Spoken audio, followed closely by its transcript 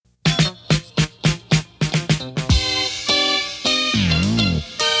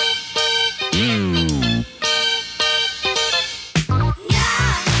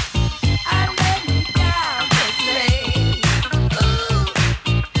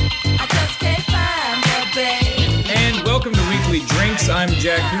Drinks. I'm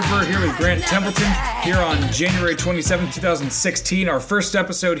Jack Hooper here with Grant Templeton here on January 27, 2016. Our first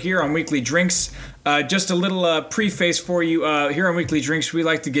episode here on Weekly Drinks. Just a little preface for you. Here on Weekly Drinks, we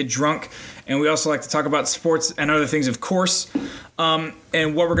like to get drunk, and we also like to talk about sports and other things, of course. And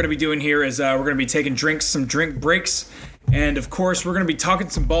what we're going to be doing here is we're going to be taking drinks, some drink breaks. And, of course, we're going to be talking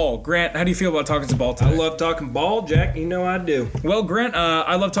some ball. Grant, how do you feel about talking some ball today? I love talking ball, Jack. You know I do. Well, Grant,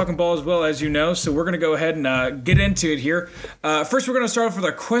 I love talking ball as well, as you know, so we're going to go ahead and get into it here. First, we're going to start off with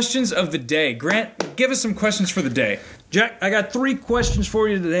our questions of the day. Grant, give us some questions for the day. Jack, I got 3 questions for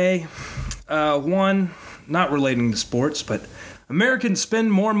you today. One, not relating to sports, but Americans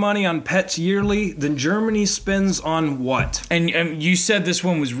spend more money on pets yearly than Germany spends on what? And you said this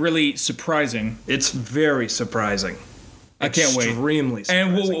one was really surprising. It's very surprising. I can't wait. Extremely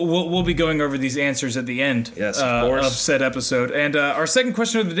surprising. And we'll be going over these answers at the end Yes, of course. Of said episode. And our second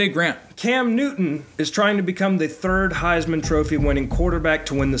question of the day, Grant. Cam Newton is trying to become the 3rd Heisman Trophy winning quarterback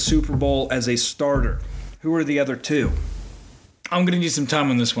to win the Super Bowl as a starter. Who are the other 2? I'm going to need some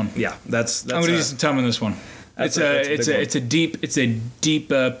time on this one. Yeah, that's I'm going to need some time on this one. It's a deep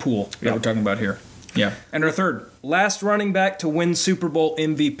pool that we're talking about here. Yeah. And our third. Last running back to win Super Bowl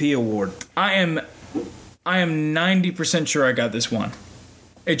MVP award. I am 90% sure I got this one.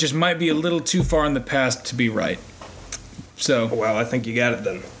 It just might be a little too far in the past to be right. So, Well, I think you got it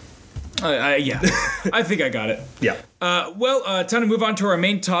then. yeah, I think I got it. Yeah. Time to move on to our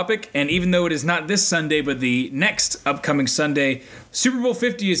main topic. And even though it is not this Sunday, but the next upcoming Sunday, Super Bowl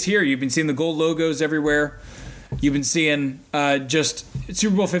 50 is here. You've been seeing the gold logos everywhere. You've been seeing just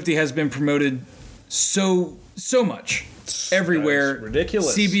Super Bowl 50 has been promoted so much. Everywhere. That's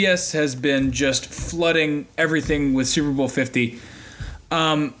ridiculous. CBS has been just flooding everything with Super Bowl 50.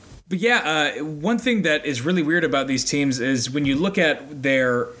 But yeah, one thing that is really weird about these teams is when you look at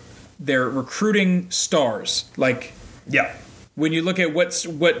their recruiting stars. Like, Yeah. when you look at what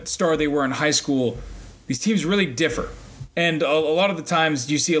star they were in high school, these teams really differ. And a lot of the times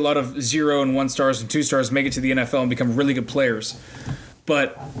you see a lot of 0 and 1 stars and 2 stars make it to the NFL and become really good players.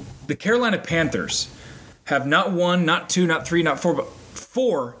 But the Carolina Panthers have not 1, not 2, not 3, not 4, but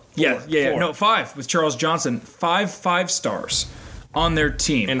 4. Yeah. 5 with Charles Johnson. 5 stars on their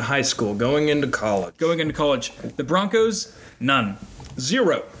team. In high school, going into college. The Broncos, none.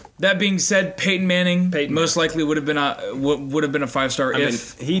 0. That being said, Peyton Manning most likely would have been a 5-star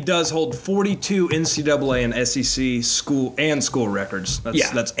if he does hold 42 NCAA and SEC school records.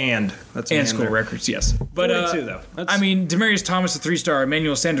 That's school records, yes. But 42 though. Demaryius Thomas a 3-star,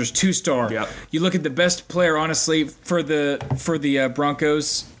 Emmanuel Sanders 2-star. Yep. You look at the best player, honestly, for the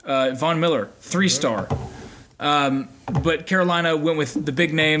Broncos, Von Miller 3-star. But Carolina went with the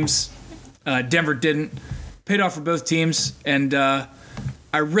big names. Denver didn't. Paid off for both teams, and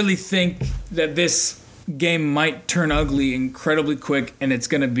I really think that this game might turn ugly incredibly quick, and it's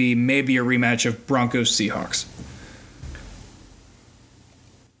going to be maybe a rematch of Broncos-Seahawks.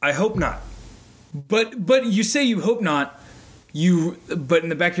 I hope not. But you say you hope not. But in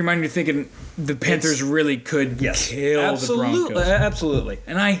the back of your mind, you're thinking the Panthers really could kill the Broncos. Absolutely.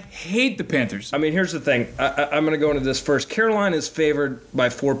 And I hate the Panthers. I mean, here's the thing. I'm going to go into this first. Carolina is favored by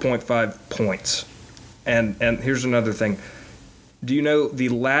 4.5 points. And here's another thing. Do you know the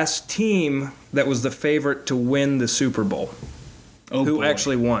last team that was the favorite to win the Super Bowl? Who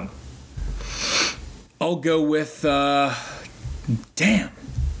actually won? I'll go with I'll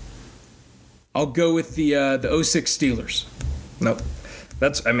go with the 06 Steelers. Nope.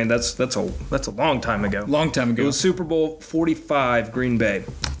 That's a long time ago. It was Super Bowl 45, Green Bay.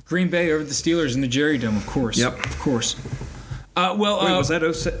 Green Bay over the Steelers in the Jerry Dome, of course. Yep. Of course. Wait, was that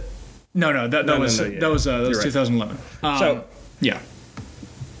 06? No, that was 2011. Yeah.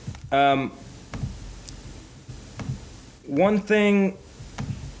 One thing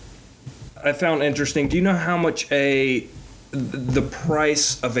I found interesting. Do you know how much the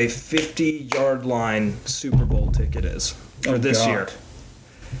price of a 50-yard line Super Bowl ticket is for this year?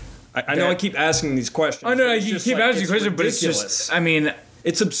 I know I keep asking these questions. I know you keep asking questions, but it's just,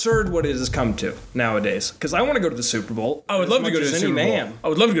 it's absurd what it has come to nowadays. Because I want to go to the Super Bowl. I would love to go to the Super Bowl. I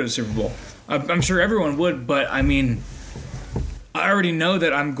would love to go to the Super Bowl. I'm sure everyone would, but I already know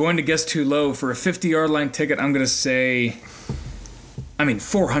that I'm going to guess too low. For a 50-yard line ticket, I'm going to say,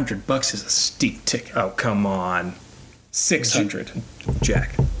 $400 is a steep ticket. Oh, come on. 600.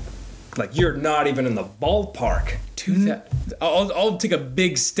 Jack. Like, you're not even in the ballpark. I'll take a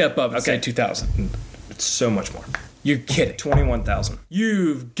big step up and say 2,000. It's so much more. You're kidding. 21,000.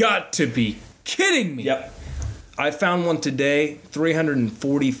 You've got to be kidding me. Yep. I found one today,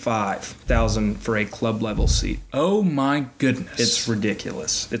 $345,000 for a club level seat. Oh my goodness. It's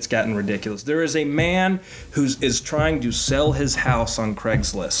ridiculous. It's gotten ridiculous. There is a man who is trying to sell his house on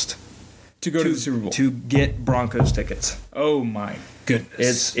Craigslist to go to the Super Bowl. to get Broncos tickets. Oh my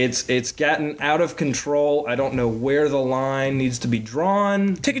goodness. It's gotten out of control. I don't know where the line needs to be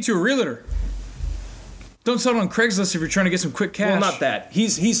drawn. Take it to a realtor. Don't sell it on Craigslist if you're trying to get some quick cash. Well, not that.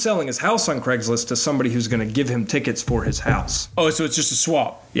 He's selling his house on Craigslist to somebody who's going to give him tickets for his house. Oh, so it's just a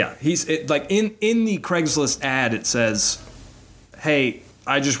swap. Yeah, like in the Craigslist ad, it says, "Hey,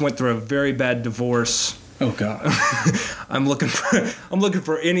 I just went through a very bad divorce. Oh God. I'm looking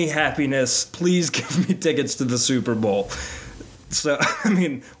for any happiness. Please give me tickets to the Super Bowl." So, I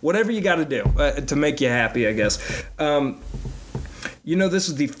mean, whatever you got to do to make you happy, I guess. This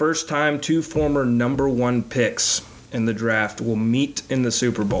is the first time two former number one picks in the draft will meet in the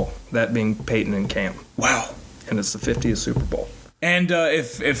Super Bowl, that being Peyton and Cam. Wow. And it's the 50th Super Bowl. And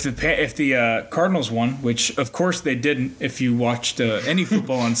if the Cardinals won, which of course they didn't, if you watched any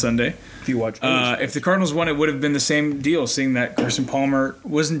football on Sunday, If you watch, if the Cardinals won, it would have been the same deal. Seeing that Carson Palmer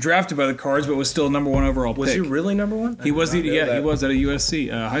wasn't drafted by the Cards, but was still number one overall pick. Was he really number one? He was. He was at a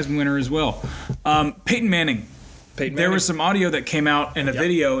USC Heisman winner as well. Peyton Manning. There was some audio that came out and a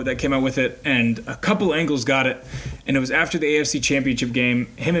video that came out with it, and a couple angles got it. And it was after the AFC Championship game,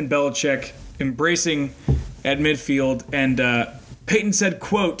 him and Belichick embracing at midfield, and Peyton said,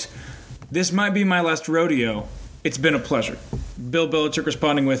 quote, "This might be my last rodeo. It's been a pleasure." Bill Belichick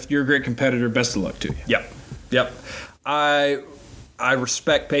responding with, "You're a great competitor. Best of luck to you." Yep. I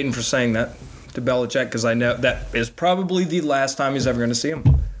respect Peyton for saying that to Belichick, because I know that is probably the last time he's ever going to see him.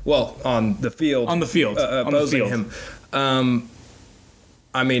 Well, on the field. Opposing him. I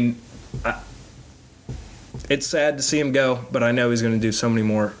mean, it's sad to see him go, but I know he's going to do so many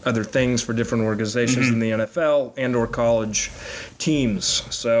more other things for different organizations in the NFL and or college teams.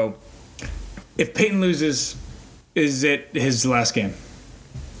 So, if Peyton loses, is it his last game?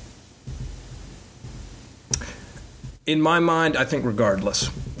 in my mind, I think regardless.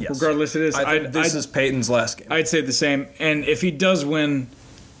 Yes. Regardless, it is. I think this is Peyton's last game. I'd say the same. And if he does win,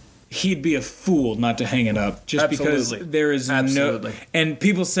 he'd be a fool not to hang it up, just because there is no. And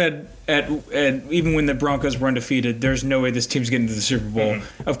people said at even when the Broncos were undefeated, there's no way this team's getting to the Super Bowl.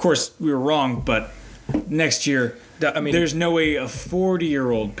 Mm-hmm. Of course, we were wrong, but next year, there's no way a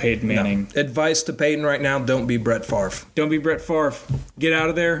 40-year-old Peyton Manning. No. Advice to Peyton right now: don't be Brett Favre. Don't be Brett Favre. Get out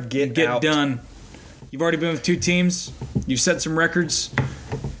of there. Get out. Done. You've already been with 2 teams. You've set some records.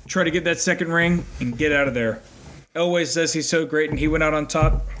 Try to get that second ring and get out of there. Elway says he's so great and he went out on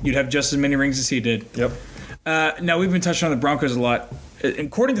top. You'd have just as many rings as he did. Yep. Now, we've been touching on the Broncos a lot.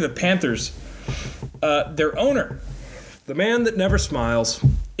 According to the Panthers, their owner, the man that never smiles,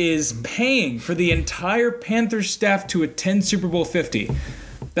 is paying for the entire Panthers staff to attend Super Bowl 50.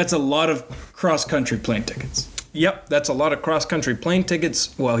 That's a lot of cross-country plane tickets. Yep, that's a lot of cross-country plane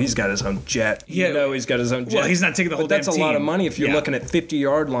tickets. Well, he's got his own jet. Yeah, he's got his own jet. Well, he's not taking the whole damn team. But that's a lot of money if you're looking at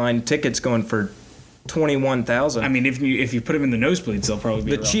 50-yard line tickets going for $21,000. I mean, if you put them in the nosebleeds, they'll probably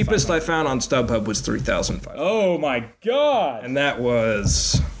be the cheapest I found on StubHub was $3,500. Oh my God! And that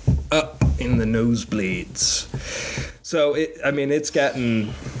was up in the nosebleeds. So it's gotten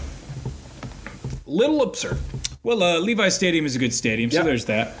a little absurd. Well, Levi Stadium is a good stadium, so there's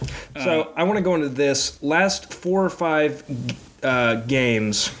that. So I want to go into this. Last 4 or 5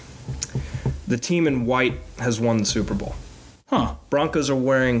 games, the team in white has won the Super Bowl. Huh. Broncos are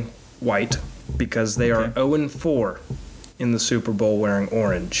wearing white because they are 0-4 in the Super Bowl wearing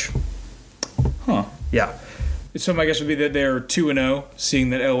orange. Huh. Yeah. So my guess would be that they're 2-0, seeing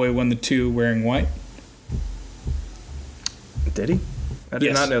that Elway won the 2 wearing white. Did he? I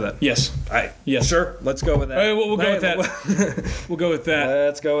did not know that. Yes. Yes. Sure. Let's go with that. All right, we'll go with that. We'll go with that.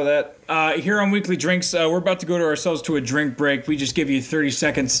 Let's go with that. Here on Weekly Drinks, we're about to go to ourselves to a drink break. We just give you 30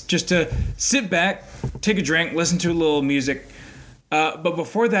 seconds just to sit back, take a drink, listen to a little music. But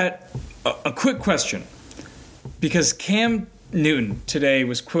before that, a quick question. Because Cam Newton today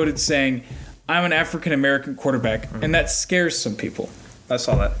was quoted saying, "I'm an African-American quarterback," and that scares some people. I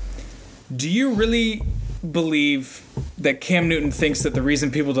saw that. Do you really believe that Cam Newton thinks that the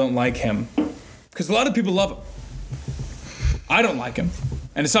reason people don't like him, because a lot of people love him, I don't like him,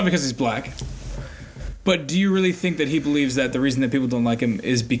 and it's not because he's black, but do you really think that he believes that the reason that people don't like him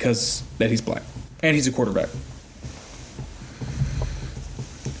is because that he's black and he's a quarterback?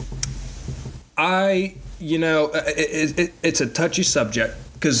 It's a touchy subject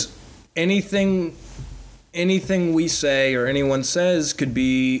because anything we say or anyone says could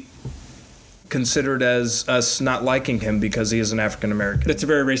be considered as us not liking him because he is an African American. That's a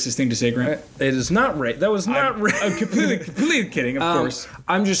very racist thing to say, Grant. It is not That was not I'm completely kidding, of course.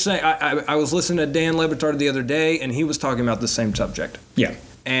 I'm just saying, I was listening to Dan Le Batard the other day, and he was talking about the same subject. Yeah.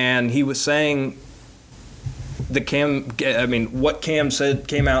 And he was saying what Cam said,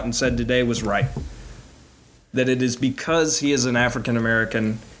 came out and said today was right. That it is because he is an African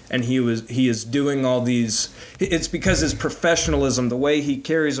American and he is doing all these. It's because his professionalism, the way he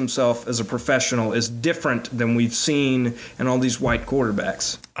carries himself as a professional, is different than we've seen in all these white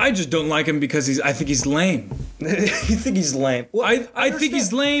quarterbacks. I just don't like him because I think he's lame. You think he's lame? Well, I think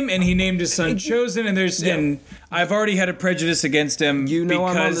he's lame, and he named his son Chosen, and I've already had a prejudice against him. You know,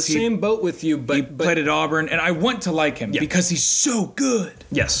 I'm on the same boat with you, but he played at Auburn, and I want to like him because he's so good.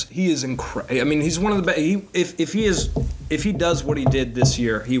 Yes, he is incredible. I mean, he's one of the best. If he does what he did this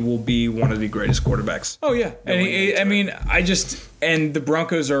year, he will be one of the greatest quarterbacks. Oh yeah, and the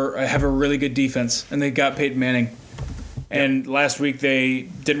Broncos have a really good defense, and they got Peyton Manning. And last week they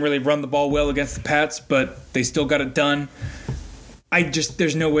didn't really run the ball well against the Pats, but they still got it done.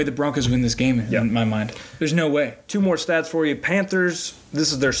 There's no way the Broncos win this game in my mind. There's no way. 2 more stats for you. Panthers,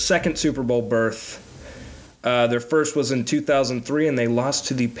 this is their second Super Bowl berth. Their first was in 2003, and they lost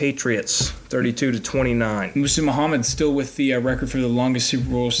to the Patriots 32-29. Musa Muhammad's still with the record for the longest Super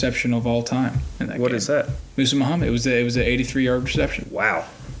Bowl reception of all time. What is that? Musa Muhammad. It was an 83-yard reception. Wow.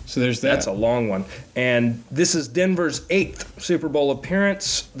 So there's that. That's a long one. And this is Denver's 8th Super Bowl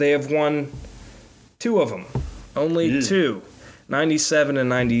appearance. They have won 2 of them. Only 2. 97 and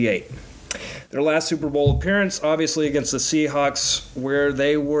 98. Their last Super Bowl appearance, obviously against the Seahawks, where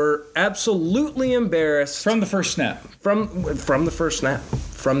they were absolutely embarrassed. From the first snap. From the first snap.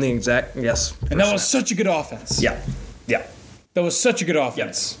 From the exact, yes. And that was such a good offense. Yeah. That was such a good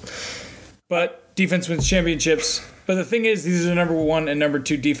offense. Yes. But defense wins championships. But the thing is, these are number 1 and number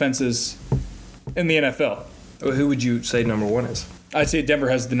 2 defenses in the NFL. Who would you say number 1 is? I'd say Denver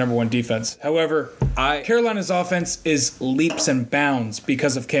has the number 1 defense. However, Carolina's offense is leaps and bounds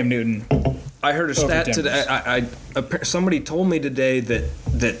because of Cam Newton. I heard a stat today. Somebody told me today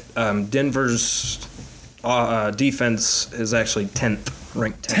that Denver's defense is actually 10th,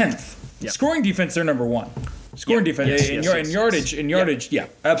 ranked 10th. Yep. Scoring defense, they're number 1. Scoring defense in yardage, yeah,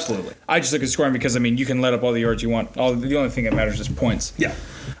 absolutely. I just look at scoring because you can let up all the yards you want. The only thing that matters is points. Yeah.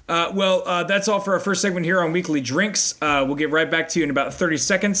 That's all for our first segment here on Weekly Drinks. We'll get right back to you in about 30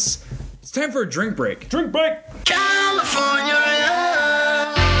 seconds. It's time for a drink break. Drink break. California.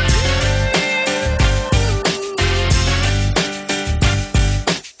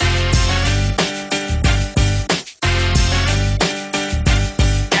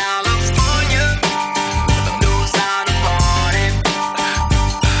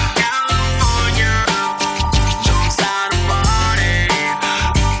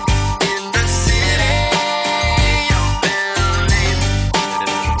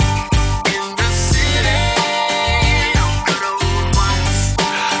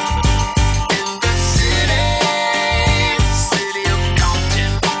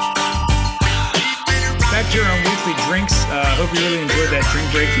 Hope you really enjoyed that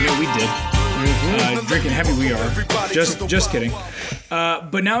drink break. You know we did. Mm-hmm. Drinking heavy we are. Just kidding.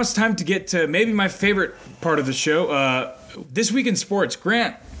 But now it's time to get to maybe my favorite part of the show. This Week in Sports.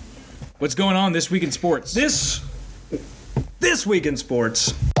 Grant, what's going on this week in sports? This Week in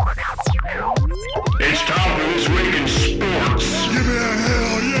Sports. It's time for This Week in Sports. Give me a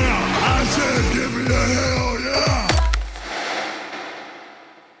hell yeah. I said give me a hell yeah.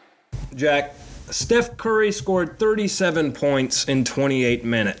 Jack, Steph Curry scored 37 points in 28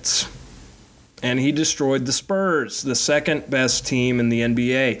 minutes. And he destroyed the Spurs, the second best team in the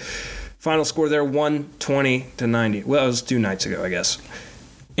NBA. Final score there, 120-90. Well, it was 2 nights ago, I guess.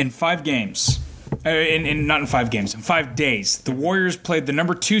 In 5 games. Not in 5 games. In 5 days. The Warriors played the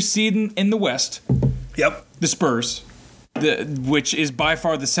number 2 seed in the West. Yep. The Spurs, which is by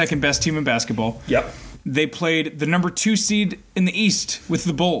far the second best team in basketball. Yep. They played the number 2 seed in the East with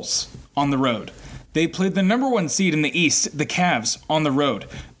the Bulls on the road. They played the number 1 seed in the East, the Cavs, on the road.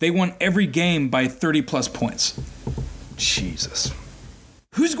 They won every game by 30-plus points. Jesus.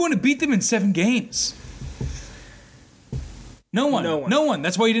 Who's going to beat them in 7 games? No one. No one.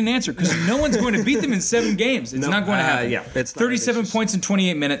 That's why you didn't answer, because no one's going to beat them in 7 games. It's not going to happen. Yeah, it's 37 points in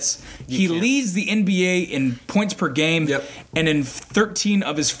 28 minutes. He leads the NBA in points per game, and in 13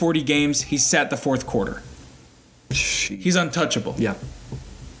 of his 40 games, he sat the fourth quarter. Jeez. He's untouchable. Yeah.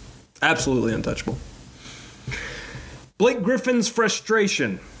 Absolutely untouchable. Blake Griffin's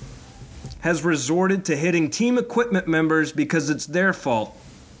frustration has resorted to hitting team equipment members because it's their fault.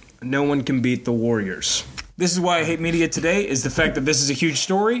 No one can beat the Warriors. This is why I hate media today, is the fact that this is a huge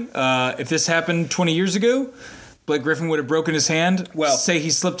story. If this happened 20 years ago, Blake Griffin would have broken his hand, say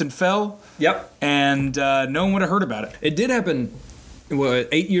he slipped and fell, and no one would have heard about it. It did happen,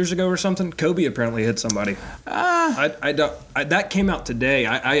 8 years ago or something? Kobe apparently hit somebody. That came out today.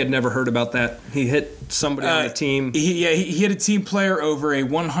 I had never heard about that. He hit somebody on the team. He hit a team player over a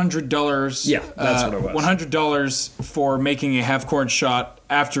 $100. Yeah, that's what it was. $100 for making a half-court shot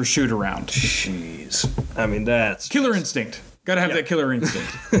after shoot-around. Jeez. I mean, that's... Killer instinct. Got to have that killer instinct.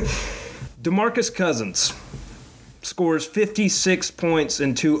 DeMarcus Cousins scores 56 points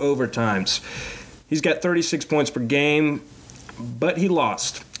in 2 overtimes. He's got 36 points per game, but he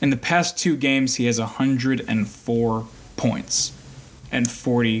lost. In the past 2 games, he has 104 points and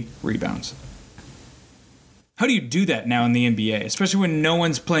 40 rebounds. How do you do that now in the NBA, especially when no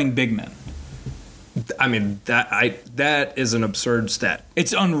one's playing big men? I mean, that is an absurd stat.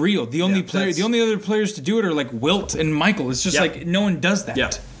 It's unreal. The only other players to do it are like Wilt and Michael. It's just like no one does that. Yeah.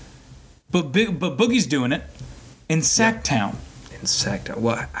 But Boogie's doing it in Sacktown. In Sacktown.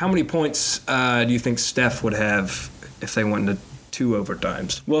 Well, how many points do you think Steph would have if they went into 2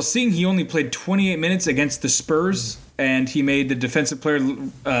 overtimes? Well, seeing he only played 28 minutes against the Spurs, and he made the Defensive Player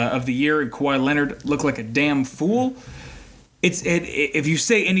of the Year, and Kawhi Leonard, look like a damn fool. If you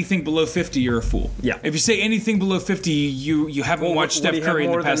say anything below 50, you're a fool. Yeah. If you say anything below 50, you haven't watched Steph Curry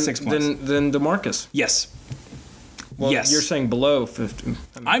in the past 6 months. Than DeMarcus? Yes. Well, yes. You're saying below 50.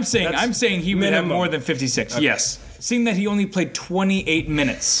 I'm saying he would have more than 56. Okay. Yes. Seeing that he only played 28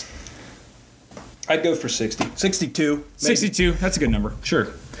 minutes. I'd go for 60. 62. Maybe. 62. That's a good number. Sure.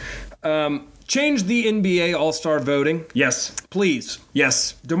 Change the NBA All-Star voting. Yes. Please.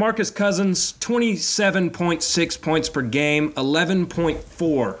 Yes. DeMarcus Cousins, 27.6 points per game,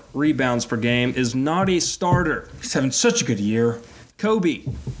 11.4 rebounds per game, is not a starter. He's having such a good year. Kobe,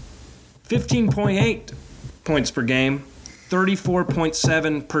 15.8 points per game,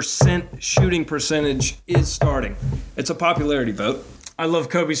 34.7% shooting percentage, is starting. It's a popularity vote. I love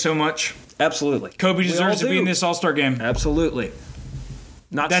Kobe so much. Absolutely. Kobe deserves to be in this All-Star game. Absolutely.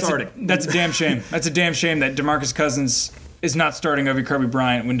 That's starting. That's a damn shame. That's a damn shame that DeMarcus Cousins is not starting over Kobe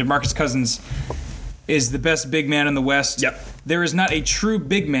Bryant when DeMarcus Cousins is the best big man in the West. Yep. There is not a true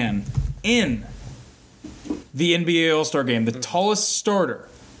big man in the NBA All-Star game. The tallest starter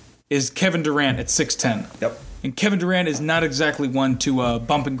is Kevin Durant at 6'10". Yep. And Kevin Durant is not exactly one to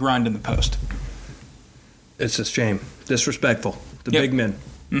bump and grind in the post. It's a shame. Disrespectful. The big men.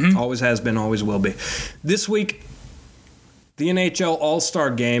 Mm-hmm. Always has been, always will be. This week, the NHL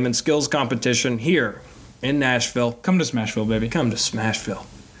All-Star Game and Skills Competition here in Nashville. Come to Smashville, baby. Come to Smashville.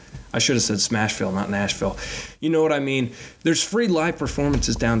 I should have said Smashville, not Nashville. You know what I mean. There's free live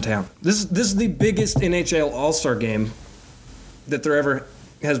performances downtown. This is the biggest NHL All-Star Game that there ever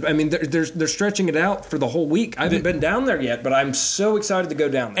has. I mean, they're stretching it out for the whole week. I haven't been down there yet, but I'm so excited to go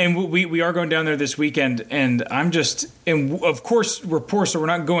down there. And we are going down there this weekend, and and of course we're poor, so we're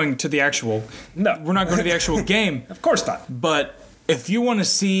not going to the actual. No, we're not going to the actual game. Of course not. But if you want to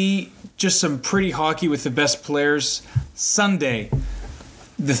see just some pretty hockey with the best players, Sunday,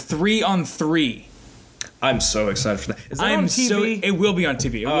 the 3-on-3. I'm so excited for that. Is that on TV? It will be on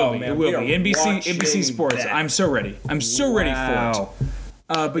TV. It will be. NBC Sports. That. I'm so ready. I'm so ready for it.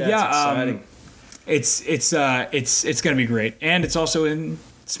 But That's exciting. It's going to be great, and it's also in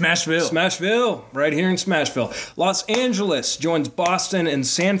Smashville. Smashville, right here in Smashville. Los Angeles joins Boston and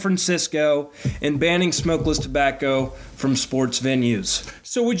San Francisco in banning smokeless tobacco from sports venues.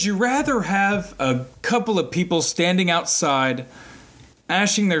 So would you rather have a couple of people standing outside,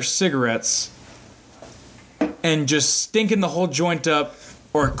 ashing their cigarettes, and just stinking the whole joint up,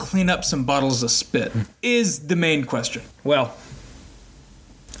 or clean up some bottles of spit? Is the main question. Well,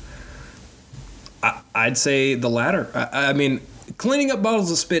 I'd say the latter. I mean, cleaning up bottles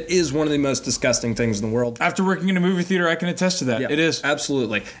of spit is one of the most disgusting things in the world. After working in a movie theater, I can attest to that. Yeah, it is.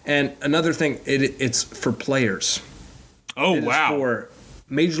 Absolutely. And another thing, it's for players. Oh, It wow. is for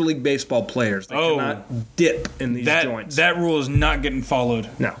Major League Baseball players. They cannot dip in these joints. That rule is not getting followed.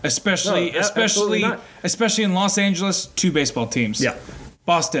 No. Especially in Los Angeles, 2 baseball teams. Yeah.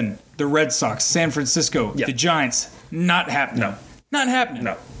 Boston, the Red Sox, San Francisco, the Giants. Not happening. No. Not happening.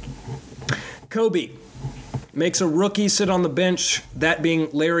 No. Kobe makes a rookie sit on the bench, that being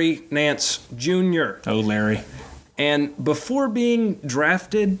Larry Nance Jr. Oh, Larry. And before being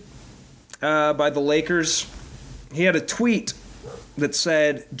drafted by the Lakers, he had a tweet that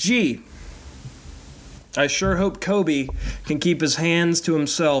said, "Gee, I sure hope Kobe can keep his hands to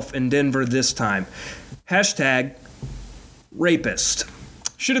himself in Denver this time. # rapist."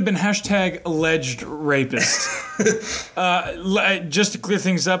 Should have been hashtag alleged rapist. Just to clear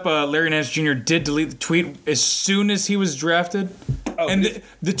things up, Larry Nance Jr. did delete the tweet as soon as he was drafted. And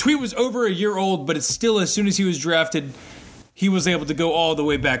the tweet was over a year old, but it's still as soon as he was drafted, he was able to go all the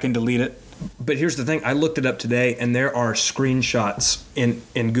way back and delete it. But here's the thing. I looked it up today, and there are screenshots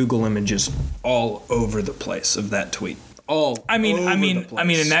in Google Images all over the place of that tweet. I mean,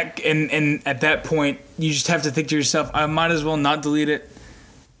 in that and at that point, you just have to think to yourself, I might as well not delete it.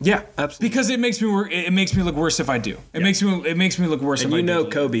 Yeah, absolutely. Because it makes me look worse if I do. It makes me look worse and if I do. You know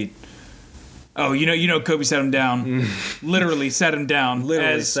Kobe. Oh, you know Kobe sat him down. Literally sat him down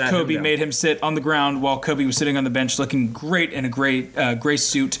as Kobe made him sit on the ground while Kobe was sitting on the bench looking great in a gray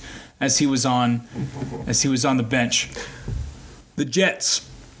suit as he was on the bench. The Jets,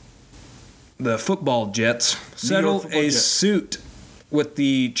 the football Jets, settled a suit with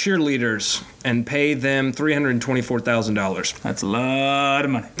the cheerleaders and pay them $324,000. That's a lot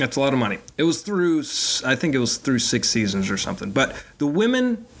of money. That's a lot of money. It was through 6 seasons or something. But the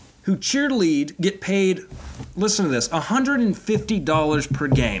women who cheerlead get paid, listen to this, $150 per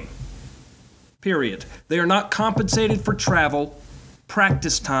game. Period. They are not compensated for travel,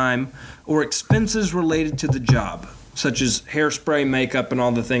 practice time, or expenses related to the job, such as hairspray, makeup, and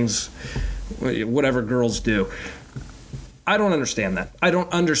all the things, whatever girls do. I don't understand that. I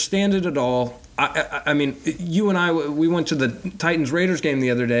don't understand it at all. I mean, you and I, we went to the Titans-Raiders game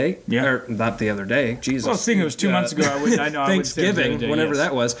the other day. Yeah. Or not the other day. Jesus. Well, seeing it was 2 months ago, Thanksgiving, whenever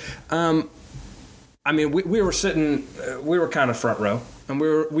that was. I mean, we were sitting, we were kind of front row, and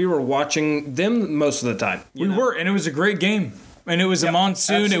we were watching them most of the time. We were, and it was a great game. And it was a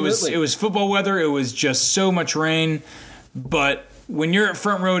monsoon. Absolutely. It was football weather. It was just so much rain. But when you're at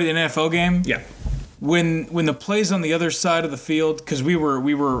front row to an NFL game, yeah. When the play's on the other side of the field, because we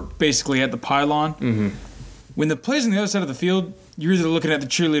were basically at the pylon. Mm-hmm. When the play's on the other side of the field, you're either looking at the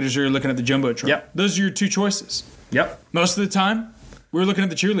cheerleaders or you're looking at the jumbotron. Yep. Those are your two choices. Yep. Most of the time, we're looking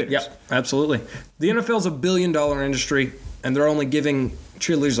at the cheerleaders. Yep. Absolutely. The NFL's $1 billion industry, and they're only giving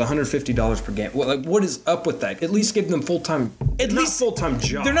cheerleaders $150 per game. Well, like, what is up with that? At least give them full-time. At least full-time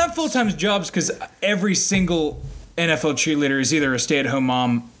jobs. They're not full-time jobs because every single NFL cheerleader is either a stay-at-home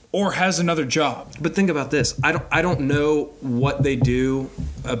mom or has another job. But think about this. I don't know what they do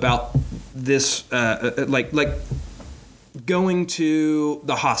about this, like going to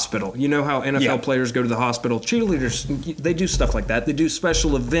the hospital. You know how NFL players go to the hospital? Cheerleaders, they do stuff like that. They do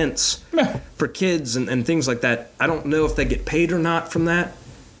special events for kids and things like that. I don't know if they get paid or not from that.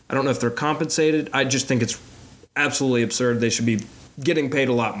 I don't know if they're compensated. I just think it's absolutely absurd. They should be getting paid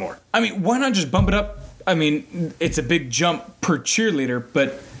a lot more. I mean, why not just bump it up? I mean, it's a big jump per cheerleader,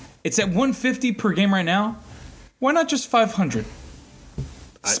 but it's at $150 per game right now. Why not just $500?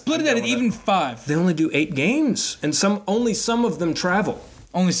 Split it at even 5. They only do 8 games, and only some of them travel.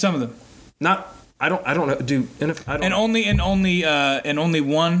 Only some of them. I don't know. Only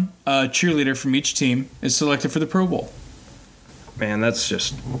one cheerleader from each team is selected for the Pro Bowl. Man, that's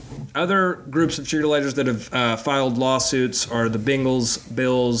just... Other groups of cheerleaders that have filed lawsuits are the Bengals,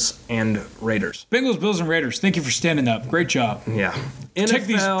 Bills, and Raiders. Bengals, Bills, and Raiders. Thank you for standing up. Great job. Yeah.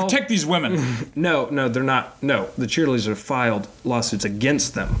 Protect these women. No, they're not. No, the cheerleaders have filed lawsuits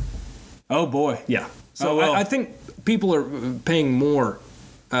against them. Oh, boy. Yeah. So I think people are paying more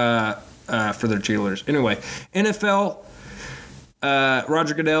for their cheerleaders. Anyway, NFL,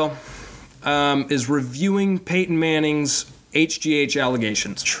 Roger Goodell is reviewing Peyton Manning's HGH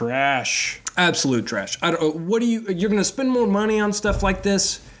allegations. Trash. Absolute trash. You're going to spend more money on stuff like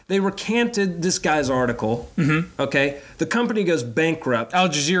this? They recanted this guy's article. Mm-hmm. Okay. The company goes bankrupt. Al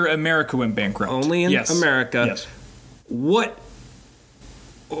Jazeera America went bankrupt. Only in America. Yes.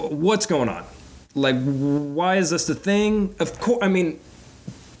 What's going on? Like, why is this the thing? Of course, I mean,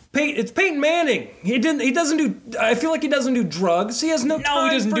 it's Peyton Manning. He doesn't do. I feel like he doesn't do drugs. He has no time. No,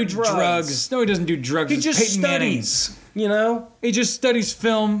 he doesn't for do drugs. No, he doesn't do drugs. He just Peyton studies. Manning. You know, he just studies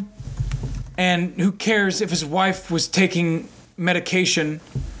film. And who cares if his wife was taking medication?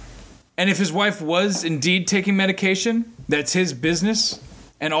 And if his wife was indeed taking medication, that's his business.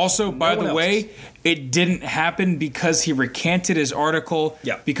 And also, by the way, it didn't happen because he recanted his article,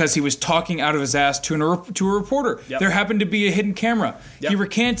 because he was talking out of his ass to a reporter. Yep. There happened to be a hidden camera. Yep. He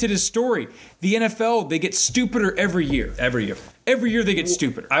recanted his story. The NFL, they get stupider every year. Every year. Every year they get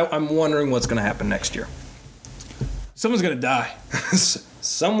stupider. I'm wondering what's going to happen next year. Someone's going to die.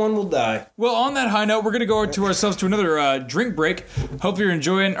 Someone will die. Well, on that high note, we're going to go to ourselves to another drink break. Hope you're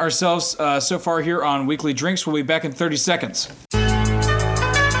enjoying ourselves so far here on Weekly Drinks. We'll be back in 30 seconds. Bad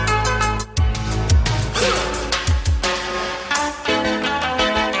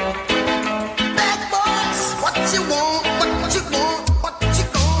boys, what you want, what you want, what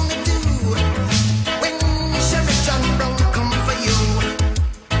you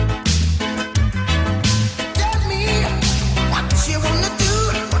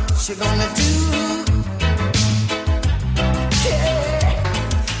you gonna do? Yeah.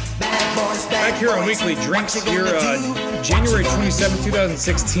 Bad boys, bad Back here on boys, Weekly what Drinks, you here gonna do? January 27,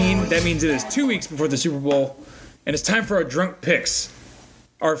 2016. That means it is 2 weeks before the Super Bowl, and it's time for our drunk picks.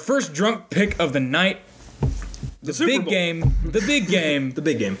 Our first drunk pick of the night, the Super big Bowl. game, the big game, The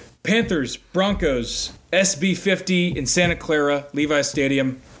big game. Panthers, Broncos, SB50 in Santa Clara, Levi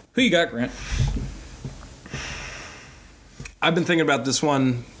Stadium. Who you got, Grant? I've been thinking about this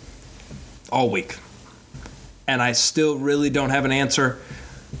one all week, and I still really don't have an answer.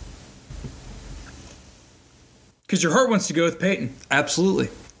 Because your heart wants to go with Peyton, Absolutely.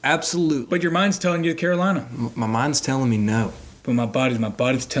 Absolutely. but your mind's telling you Carolina. My mind's telling me no. But my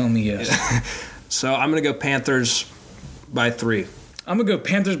body's telling me yes. So I'm going to go Panthers by 3. I'm gonna go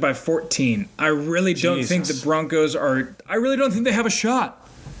Panthers by 14. I really don't think the Jesus. Broncos are. I really don't think they have a shot.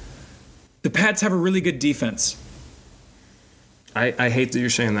 The Pats have a really good defense. I hate that you're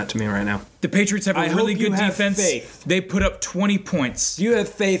saying that to me right now. The Patriots have a I really hope you good have defense. faith. They put up 20 points. Do you have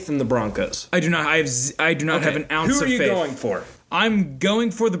faith in the Broncos? I do not. I do not have an ounce Who are of you faith. going for? I'm going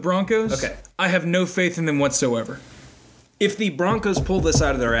for the Broncos. Okay. I have no faith in them whatsoever. If the Broncos pull this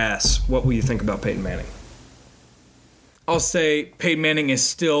out of their ass, what will you think about Peyton Manning? I'll say Peyton Manning is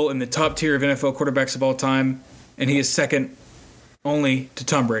still in the top tier of NFL quarterbacks of all time, and he is second only to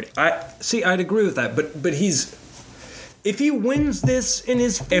Tom Brady. I'd agree with that, but he's if he wins this in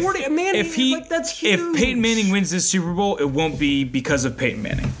his 40, that's huge. If Peyton Manning wins this Super Bowl, it won't be because of Peyton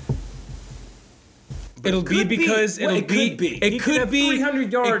Manning. It'll be could be. because Well, it'll it could be. It He could could have be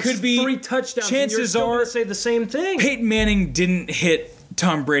 300 yards, It could be 3 touchdowns. and you're Chances still are, gonna say the same thing. Peyton Manning didn't hit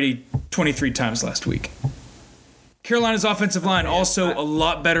Tom Brady 23 times last week. Carolina's offensive line also a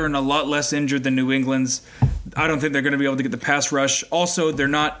lot better and a lot less injured than New England's. I don't think they're going to be able to get the pass rush. Also, they're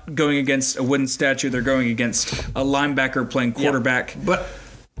not going against a wooden statue. They're going against a linebacker playing quarterback. But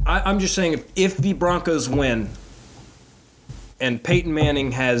I'm just saying, if the Broncos win and Peyton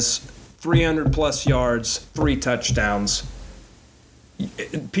Manning has 300 plus yards, 3 touchdowns,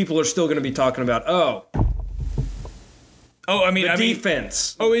 people are still going to be talking about,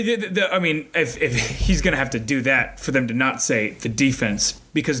 defense. If he's going to have to do that for them to not say the defense,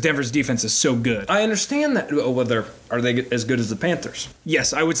 because Denver's defense is so good. I understand that. Whether are they as good as the Panthers?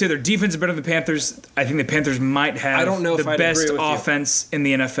 Yes, I would say their defense is better than the Panthers. I think the Panthers might have I don't know the if I'd best agree with you. offense in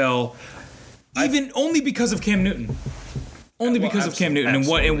the NFL, even only because of Cam Newton. Only because of Cam Newton and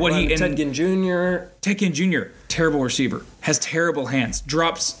what he Ted Ginn Jr. Ted Ginn Jr. terrible receiver, has terrible hands,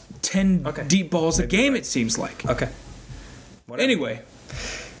 drops 10 deep balls a game. It seems like. Okay. Whatever. Anyway,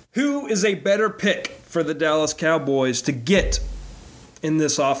 Who is a better pick for the Dallas Cowboys to get in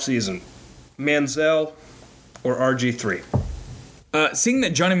this offseason? Manziel or RG3? seeing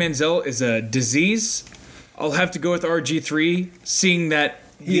that Johnny Manziel is a disease, I'll have to go with RG3. Seeing that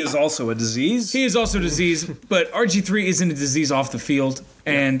He is also a disease. he is also a disease, but RG3 isn't a disease off the field.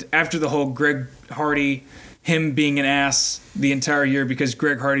 And after the whole Greg Hardy, him being an ass the entire year because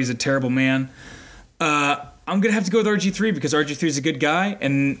Greg Hardy's a terrible man, I'm going to have to go with RG3 because RG3 is a good guy.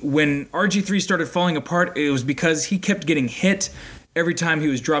 And when RG3 started falling apart, it was because he kept getting hit every time he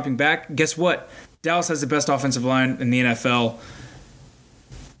was dropping back. Guess what? Dallas has the best offensive line in the NFL.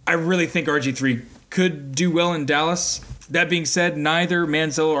 I really think RG3 could do well in Dallas. That being said, neither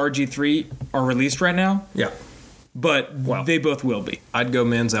Manziel or RG3 are released right now, Yeah. but they both will be. I'd go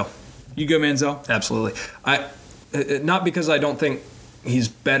Manziel. You go Manziel? Absolutely. Not because I don't think he's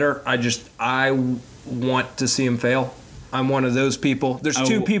better. I want to see him fail. I'm one of those people. There's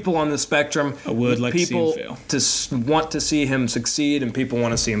two people on the spectrum. I would like to see him people fail. want to see him succeed, and people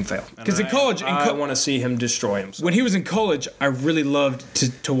want to see him fail. 'Cause in college- I want to see him destroy himself. When he was in college, I really loved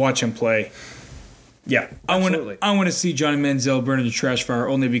to watch him play. Yeah, I absolutely. want to see Johnny Manziel burn in the trash fire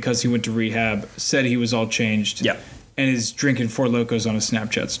only because he went to rehab, said he was all changed, Yeah. and is drinking Four Locos on a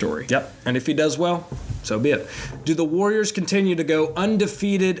Snapchat story. Yep. And if he does well, so be it. Do the Warriors continue to go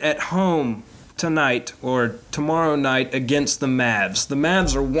undefeated at home tonight or tomorrow night against the Mavs? The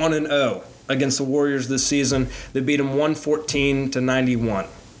Mavs are 1-0 against the Warriors this season. They beat them 114-91.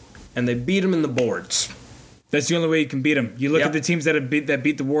 And they beat them in the boards. That's the only way you can beat them. You look Yep. at the teams that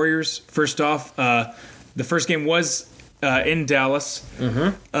beat the Warriors. First off, the first game was in Dallas.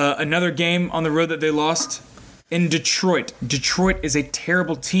 Another game on the road that they lost in Detroit. Detroit is a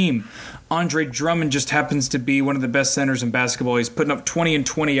terrible team. Andre Drummond just happens to be one of the best centers in basketball. He's putting up 20 and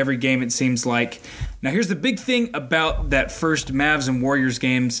 20 every game, it seems like. Now, here's the big thing about that first Mavs and Warriors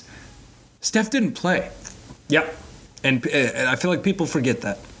games. Steph didn't play. Yep. And I feel like people forget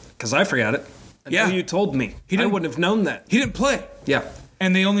that. Because I forgot it. Until Yeah. you told me. I didn't- wouldn't have known that. He didn't play. Yeah.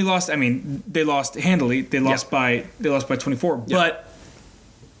 And they only lost, they lost handily. They lost by 24. Yeah. But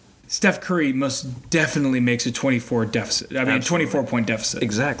Steph Curry most definitely makes a 24 deficit. I mean, Absolutely. 24-point deficit.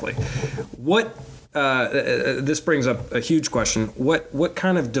 Exactly. What this brings up a huge question. What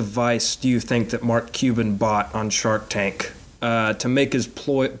kind of device do you think that Mark Cuban bought on Shark Tank to make his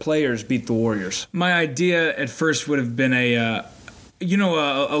players beat the Warriors? My idea at first would have been an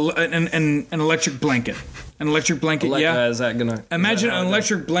electric blanket. An electric blanket, yeah. Is that gonna Imagine an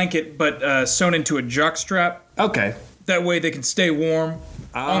electric blanket, but sewn into a jock strap. Okay, That way they can stay warm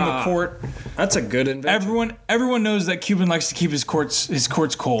on the court. that's a good invention. Everyone knows that Cuban likes to keep his courts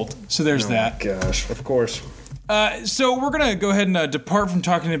cold. So there's that. Gosh, of course. So we're gonna go ahead and depart from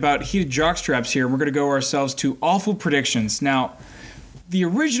talking about heated jock straps here. We're gonna go ourselves to awful predictions. Now, the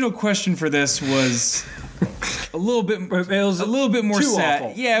original question for this was a little bit more too sad.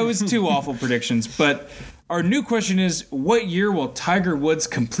 awful. Yeah, it was two awful predictions. But our new question is: what year will Tiger Woods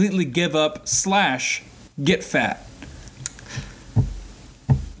completely give up / get fat?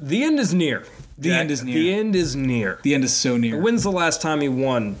 The end is near. The end is near. The end is near. The end is so near. When's the last time he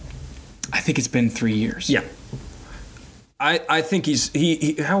won? I think it's been 3 years. Yeah. I think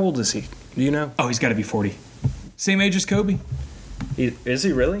he how old is he? Do you know? Oh, he's got to be 40. Same age as Kobe. Is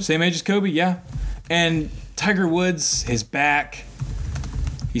he really? Same age as Kobe, yeah. And Tiger Woods, his back.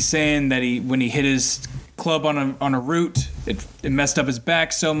 He's saying that when he hit his club on a root, it messed up his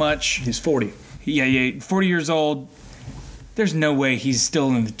back so much. He's 40. Yeah, 40 years old. There's no way he's still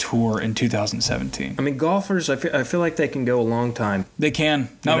in the tour in 2017. I mean, golfers, I feel like they can go a long time. They can.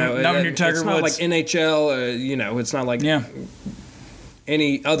 Not when you're Tiger It's Woods. not like NHL, it's not like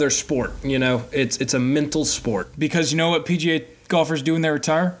any other sport, It's a mental sport. Because you know what PGA golfers do when they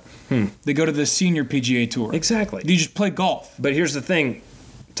retire? They go to the senior PGA Tour. Exactly. You just play golf. But here's the thing.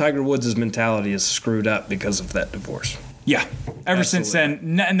 Tiger Woods' mentality is screwed up because of that divorce. Yeah. Ever since then.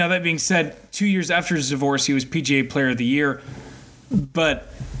 Now, that being said, 2 years after his divorce, he was PGA Player of the Year.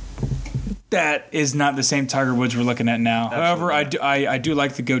 But that is not the same Tiger Woods we're looking at now. Absolutely. However, I do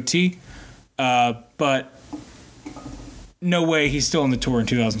like the goatee. But no way he's still on the tour in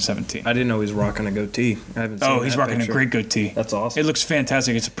 2017. I didn't know he was rocking a goatee. I haven't seen Oh, he's that rocking picture. a great goatee. That's awesome. It looks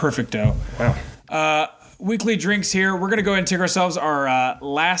fantastic. It's a perfect dough. Wow. Weekly drinks here. We're going to go ahead and take ourselves our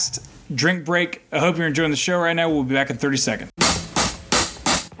last drink break. I hope you're enjoying the show right now. We'll be back in 30 seconds.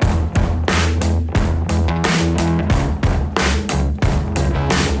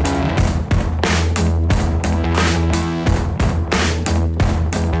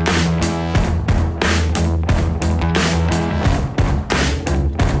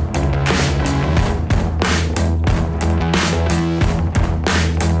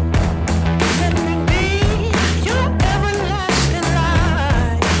 Let me be your everlasting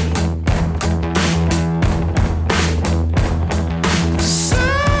light.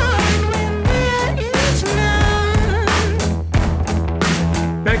 Sun when there is none.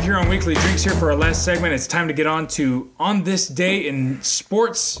 Back here on Weekly Drinks here for our last segment. It's time to get on to On This Day in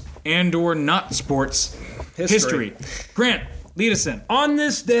Sports and or Not Sports History. Grant, lead us in. On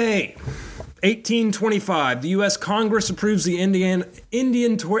this day, 1825, the U.S. Congress approves the Indian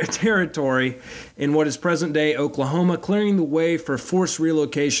Territory in what is present-day Oklahoma, clearing the way for forced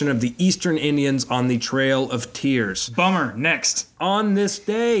relocation of the Eastern Indians on the Trail of Tears. Bummer. Next. On this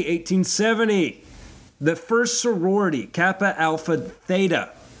day, 1870, the first sorority, Kappa Alpha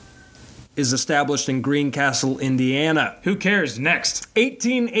Theta, is established in Greencastle, Indiana. Who cares? Next.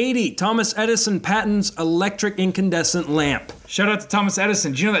 1880, Thomas Edison patents electric incandescent lamp. Shout out to Thomas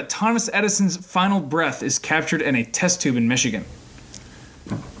Edison. Do you know that Thomas Edison's final breath is captured in a test tube in Michigan?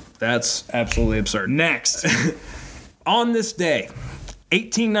 That's absolutely absurd. Next. On this day,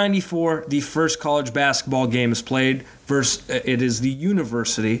 1894, the first college basketball game is played. It is the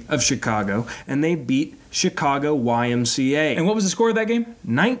University of Chicago, and they beat Chicago YMCA. And what was the score of that game?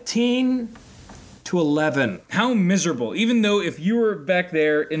 19-11. How miserable. Even though if you were back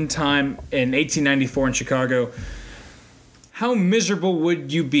there in time in 1894 in Chicago, how miserable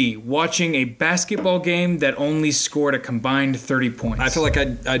would you be watching a basketball game that only scored a combined 30 points? I feel like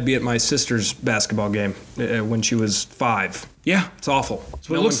I'd be at my sister's basketball game when she was 5. Yeah. It's awful. what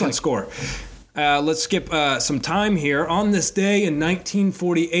No it one looks can like. score. Let's skip some time here. On this day in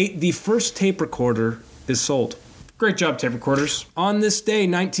 1948, the first tape recorder is sold. Great job, tape recorders. On this day,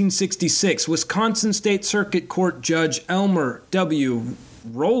 1966, Wisconsin State Circuit Court Judge Elmer W.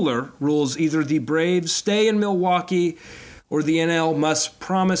 Roller rules either the Braves stay in Milwaukee or the NL must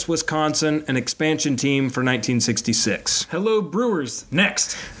promise Wisconsin an expansion team for 1966. Hello, Brewers.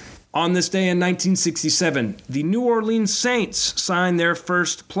 Next. On this day in 1967, the New Orleans Saints signed their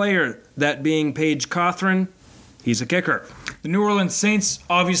first player, that being Paige Cothran. He's a kicker. The New Orleans Saints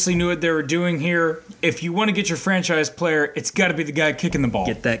obviously knew what they were doing here. if you want to get your franchise player, it's got to be the guy kicking the ball.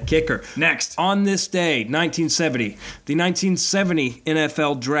 Get that kicker. Next. On this day, 1970, the 1970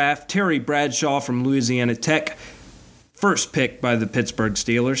 NFL Draft, Terry Bradshaw from Louisiana Tech, first pick by the Pittsburgh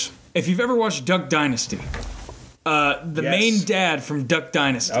Steelers. If you've ever watched Duck Dynasty, the Yes. main dad from Duck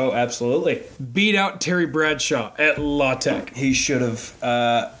Dynasty Oh, absolutely. beat out Terry Bradshaw at La Tech. He should have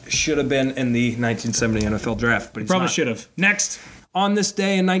been in the 1970 NFL Draft, but he's Probably not. should have. Next. On this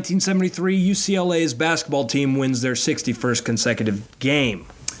day in 1973, UCLA's basketball team wins their 61st consecutive game.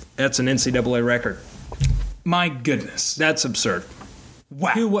 That's an NCAA record. My goodness. That's absurd.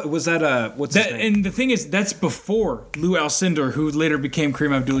 Wow. What was that? What's his That, name? and the thing is, that's before Lou Alcindor, who later became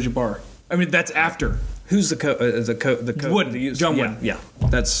Kareem Abdul-Jabbar. I mean, that's after. Who's the coach? Wooden. John Wooden. Yeah,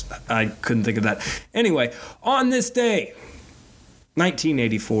 that's. I couldn't think of that. Anyway, on this day,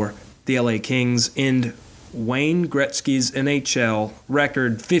 1984, the LA Kings end Wayne Gretzky's NHL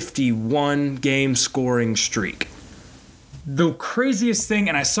record 51 game scoring streak. The craziest thing,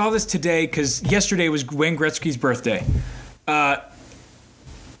 and I saw this today because yesterday was Wayne Gretzky's birthday.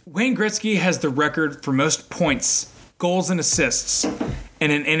 Wayne Gretzky has the record for most points, goals, and assists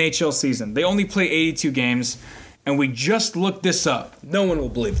in an NHL season. They only play 82 games, and we just looked this up. No one will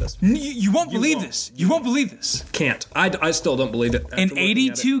believe this. You won't believe this. You won't believe this. Can't. I still don't believe it. after In looking at it.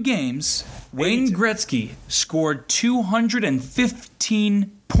 82 games, Wayne 82. Gretzky scored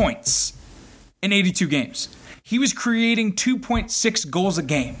 215 points in 82 games. He was creating 2.6 goals a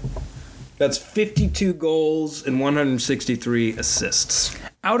game. That's 52 goals and 163 assists.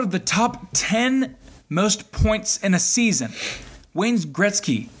 Out of the top 10 most points in a season, Wayne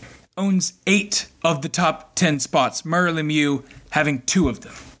Gretzky owns 8 of the top 10 spots, Murray Lemieux having 2 of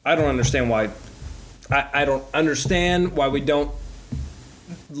them. I don't understand why. I don't understand why we don't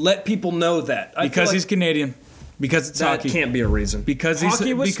let people know that. I feel Because like he's Canadian. Because it's that hockey. can't be a reason. Because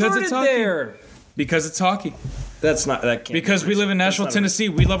hockey was because it's started hockey. there. Because it's hockey. That's not that. Can't Because be a we reason. live in Nashville, That's not a Tennessee.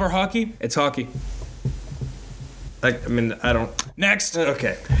 We love our hockey. It's hockey. reason. I mean, I don't. Next.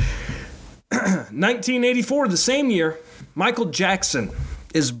 Okay. 1984, the same year, Michael Jackson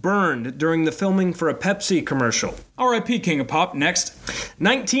is burned during the filming for a Pepsi commercial. R.I.P. King of Pop. Next.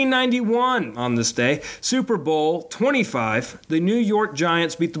 1991, on this day, Super Bowl 25, the New York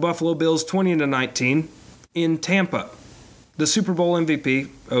Giants beat the Buffalo Bills 20-19 in Tampa. The Super Bowl MVP,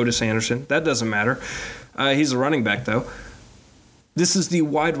 Otis Anderson, that doesn't matter. He's a running back, though. This is the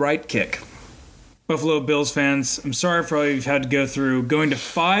wide right kick. Buffalo Bills fans, I'm sorry for all you've had to go through going to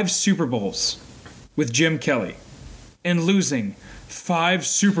 5 Super Bowls with Jim Kelly and losing 5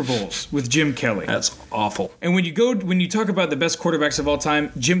 Super Bowls with Jim Kelly. That's awful. And when you talk about the best quarterbacks of all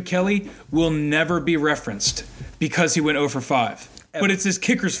time, Jim Kelly will never be referenced because he went 0 for 5. But it's his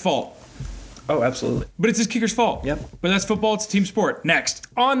kicker's fault. Oh, absolutely. But it's his kicker's fault. Yep. But that's football. It's a team sport. Next.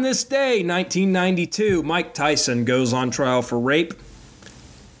 On this day, 1992, Mike Tyson goes on trial for rape.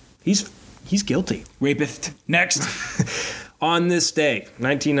 He's guilty. Rapist. Next. On this day,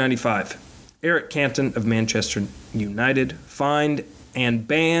 1995, Eric Cantona of Manchester United fined and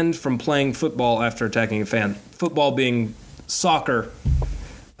banned from playing football after attacking a fan. Football being soccer.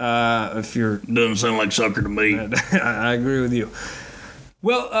 If you're, Doesn't sound like soccer to me. I agree with you.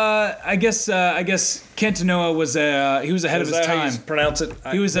 Well, I guess Cantona was he was ahead of his time. Pronounce it.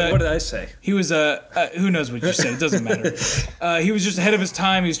 He was What did I say? He was who knows what you said? It doesn't matter. He was just ahead of his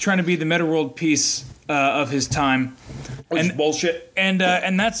time. He was trying to be the meta world peace of his time. Which is bullshit. And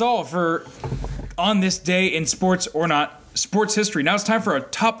that's all for on this day in sports or not sports history. Now it's time for our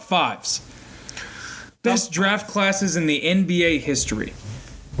top 5s. Best draft classes in the NBA history.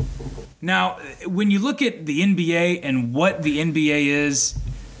 Now, when you look at the NBA and what the NBA is,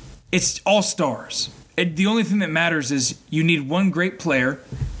 it's all stars. The only thing that matters is you need one great player,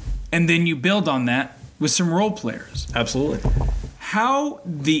 and then you build on that with some role players. Absolutely. How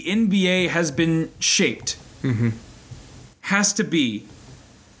the NBA has been shaped has to be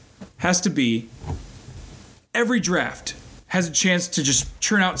every draft has a chance to just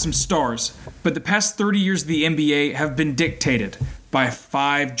churn out some stars. But the past 30 years of the NBA have been dictated by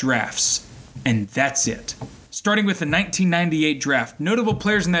 5 drafts, and that's it. Starting with the 1998 draft. Notable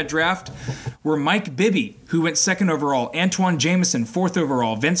players in that draft were Mike Bibby, who went 2nd overall, Antoine Jameson, 4th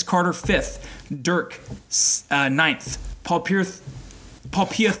overall, Vince Carter, 5th, Dirk, 9th, Paul Pierce,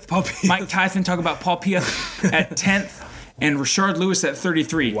 Mike Tyson, talk about Paul Pierce at 10th, and Rashard Lewis at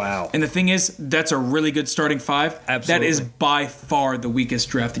 33. Wow. And the thing is, that's a really good starting 5. Absolutely. That is by far the weakest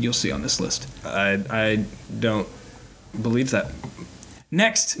draft that you'll see on this list. I don't believe that.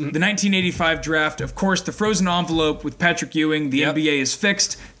 Next, the 1985 draft. Of course, the frozen envelope with Patrick Ewing. The Yep. NBA is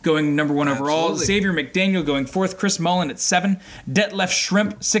fixed, going number 1 overall. Absolutely. Xavier McDaniel going 4th. Chris Mullin at 7. Detlef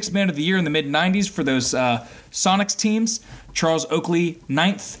Schrempf, 6th man of the year in the mid-90s for those Sonics teams. Charles Oakley,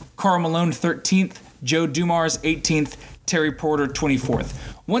 9th. Karl Malone, 13th. Joe Dumars, 18th. Terry Porter, 24th.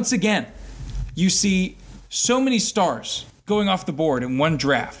 Once again, you see so many stars going off the board in one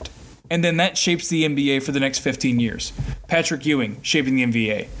draft. And then that shapes the NBA for the next 15 years. Patrick Ewing shaping the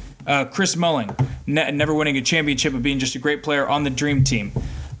NBA. Chris Mullin, never winning a championship but being just a great player on the Dream Team.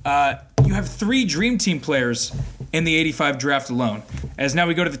 You have 3 Dream Team players in the 85 draft alone. As now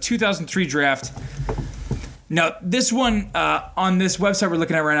we go to the 2003 draft. Now, this one on this website we're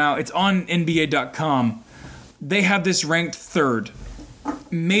looking at right now, it's on NBA.com. They have this ranked 3rd.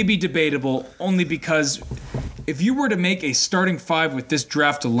 Maybe debatable, only because if you were to make a starting 5 with this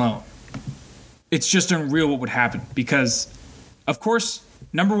draft alone, it's just unreal what would happen. Because, of course,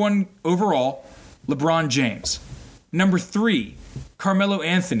 number 1 overall, LeBron James. Number 3, Carmelo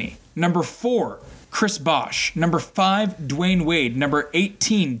Anthony. Number 4, Chris Bosh. Number 5, Dwayne Wade. Number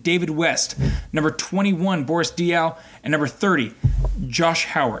 18, David West. Number 21, Boris Diaw. And number 30, Josh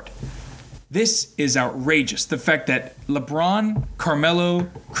Howard. This is outrageous. The fact that LeBron, Carmelo,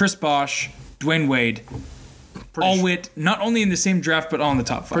 Chris Bosh, Dwayne Wade all went not only in the same draft but all in the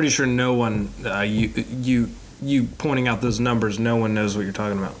top 5. Pretty sure no one, you pointing out those numbers, no one knows what you're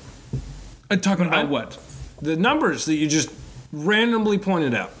talking about. Talking about what? The numbers that you just randomly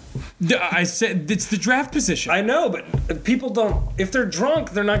pointed out. I said it's the draft position. I know, but people don't. If they're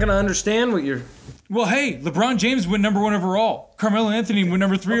drunk, they're not going to understand what you're. Well, hey, LeBron James went number 1 overall. Carmelo Anthony went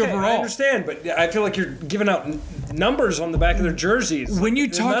number 3 Okay, overall. I understand, but I feel like you're giving out numbers on the back of their jerseys. When you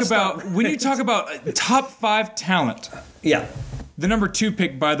That's talk not- about top 5 talent, yeah, the number 2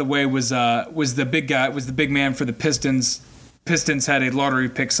 pick, by the way, was the big guy, was the big man for the Pistons. Pistons had a lottery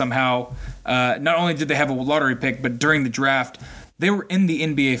pick somehow. Not only did they have a lottery pick, but during the draft, they were in the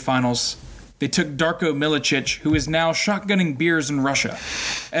NBA Finals. They took Darko Milicic, who is now shotgunning beers in Russia.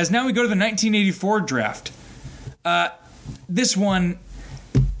 As now we go to the 1984 draft. This one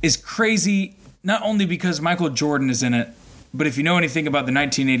is crazy, not only because Michael Jordan is in it, but if you know anything about the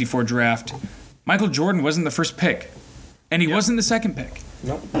 1984 draft, Michael Jordan wasn't the first pick, and he wasn't the second pick.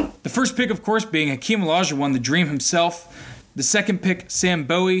 nope. The first pick, of course, being Hakeem Olajuwon, the Dream himself. The second pick, Sam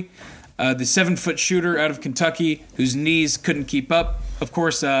Bowie, the 7-foot shooter out of Kentucky, whose knees couldn't keep up. Of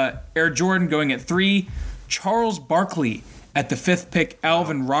course, Air Jordan going at 3. Charles Barkley at the 5th pick.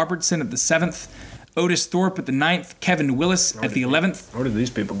 Alvin Robertson at the 7th. Otis Thorpe at the 9th. Kevin Willis at the 11th. Where did these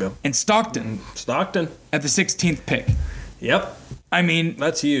people go? And Stockton Stockton. at the 16th pick. Yep, I mean,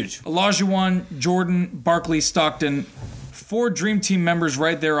 that's huge. Olajuwon, Jordan, Barkley, Stockton, 4 Dream Team members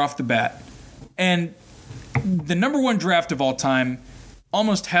right there off the bat. And the number 1 draft of all time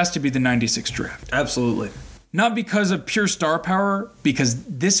almost has to be the 96 draft. Absolutely. Not because of pure star power, because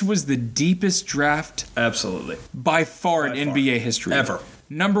this was the deepest draft Absolutely. by far in NBA history. Ever.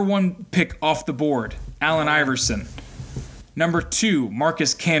 Number 1 pick off the board, Allen Iverson. Number 2,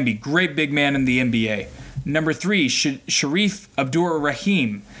 Marcus Camby, great big man in the NBA. Number 3, Sharif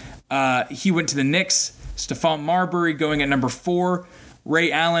Abdur-Rahim. He went to the Knicks. Stephon Marbury going at number 4.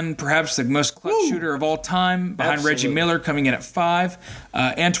 Ray Allen, perhaps the most clutch shooter of all time, behind Absolutely. Reggie Miller coming in at 5.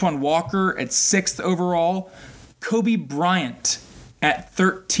 Antoine Walker at 6th overall. Kobe Bryant at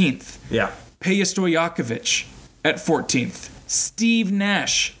 13th. Yeah. Peja Stojakovic at 14th. Steve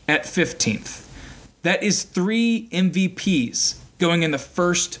Nash at 15th. That is 3 MVPs going in the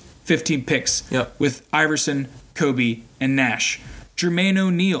first 15 picks Yep. with Iverson, Kobe, and Nash. Jermaine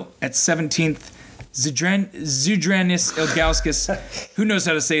O'Neal at 17th. Zudranis Ilgauskas, who knows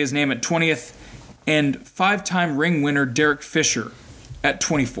how to say his name, at 20th. And 5-time ring winner Derek Fisher at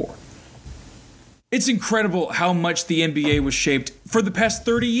 24. It's incredible how much the NBA was shaped for the past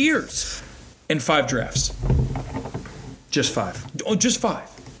 30 years in 5 drafts. Just 5. Oh, just 5.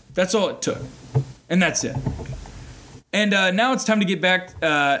 That's all it took. And that's it. And now it's time to get back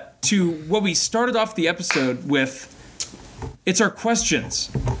to what we started off the episode with. It's our questions.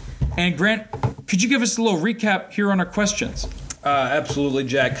 And Grant, could you give us a little recap here on our questions? Absolutely,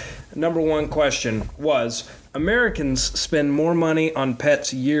 Jack. Number 1 question was, Americans spend more money on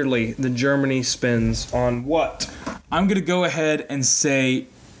pets yearly than Germany spends on what? I'm going to go ahead and say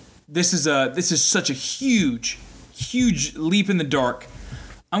this is such a huge leap in the dark.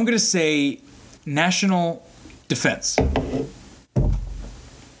 I'm going to say national defense.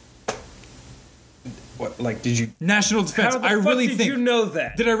 What? Like, did you? National defense. How the I fuck really did think. you know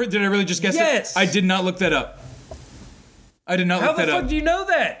that? Did I really just guess Yes. it? I did not look that up. I did not How look the that fuck up. do you know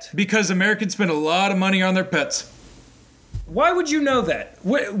that? Because Americans spend a lot of money on their pets. Why would you know that?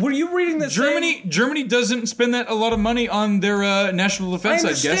 Were you reading this? Germany doesn't spend that a lot of money on their national defense. I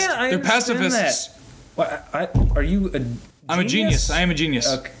guess they're pacifists. Well, are you a? I'm a genius. I am a genius.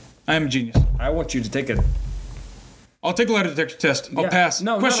 Okay. I am a genius. I want you to take a. I'll take a lie detector test. I'll Yeah. pass.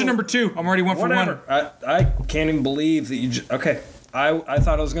 No, Question no. number 2. I'm already 1 for 1. Whatever. I can't even believe that you. Okay. I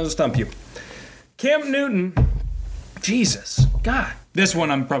thought I was going to stump you. Cam Newton. Jesus. God. This one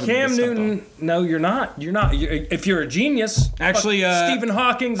I'm probably Cam gonna get stumped Newton. No, you're not. You're not. If you're a genius. Actually, Stephen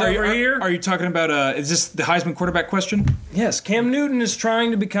Hawking's on. over here. Are you talking about? Is this the Heisman quarterback question? Yes, Cam Newton is trying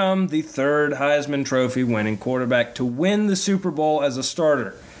to become the third Heisman Trophy winning quarterback to win the Super Bowl as a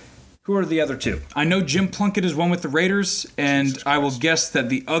starter. Who are the other two? I know Jim Plunkett is one with the Raiders, and I will guess that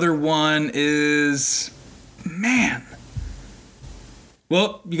the other one is. Man.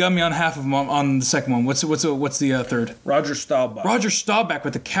 Well, you got me on half of them on the second one. What's the third? Roger Staubach. Roger Staubach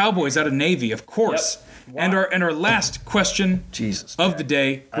with the Cowboys out of Navy, of course. Yep. And our last question Jesus. of the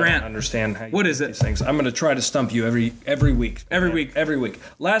day, I don't Grant. understand how you What do is it? these things. I'm going to try to stump you every week. Every week. Every week.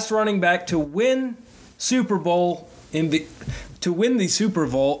 Last running back to win Super Bowl to win the Super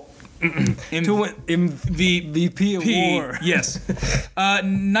Bowl. To win MVP award. Yes.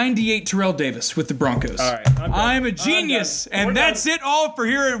 98 Terrell Davis with the Broncos. All right, I'm done. I'm a genius. I'm done. We're And that's it all for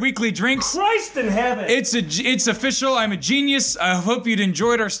here at Weekly Drinks. Christ in heaven. It's official. I'm a genius. I hope you'd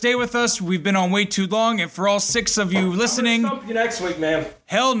enjoyed our stay with us. We've been on way too long. And for all 6 of you listening, Stump you next week, man.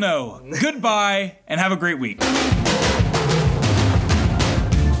 hell no. Goodbye and have a great week.